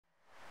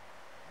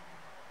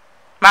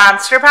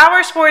Monster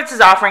Powersports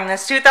is offering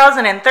this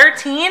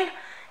 2013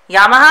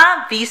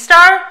 Yamaha V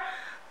Star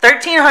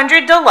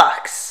 1300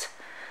 Deluxe.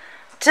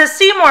 To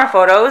see more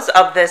photos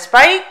of this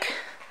bike,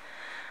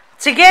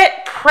 to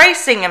get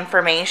pricing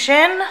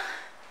information,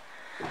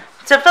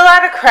 to fill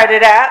out a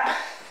credit app,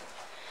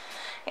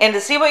 and to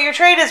see what your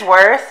trade is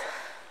worth,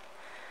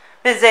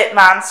 visit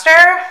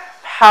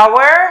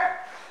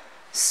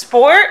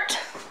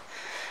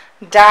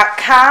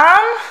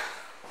monsterpowersport.com.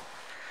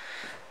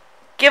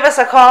 Give us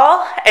a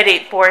call at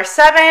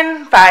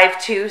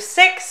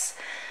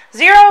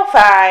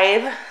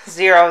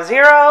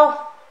 847-526-0500.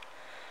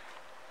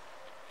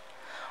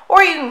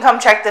 Or you can come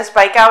check this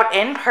bike out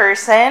in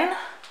person.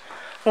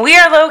 We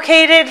are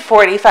located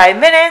 45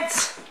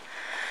 minutes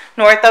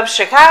north of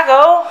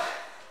Chicago.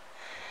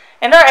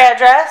 And our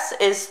address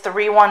is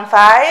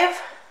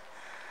 315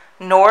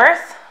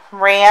 North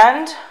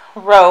Rand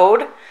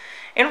Road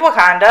in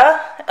Wauconda,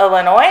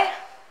 Illinois.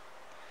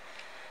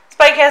 This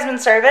bike has been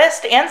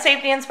serviced and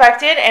safety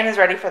inspected and is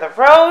ready for the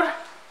road.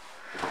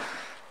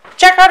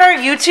 Check out our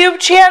YouTube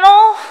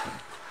channel.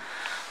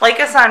 Like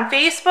us on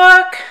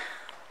Facebook.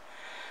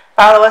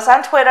 Follow us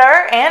on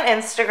Twitter and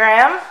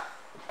Instagram.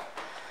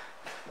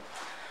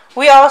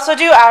 We also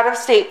do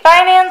out-of-state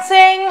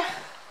financing.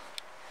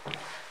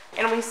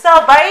 And we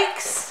sell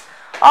bikes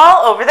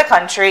all over the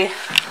country.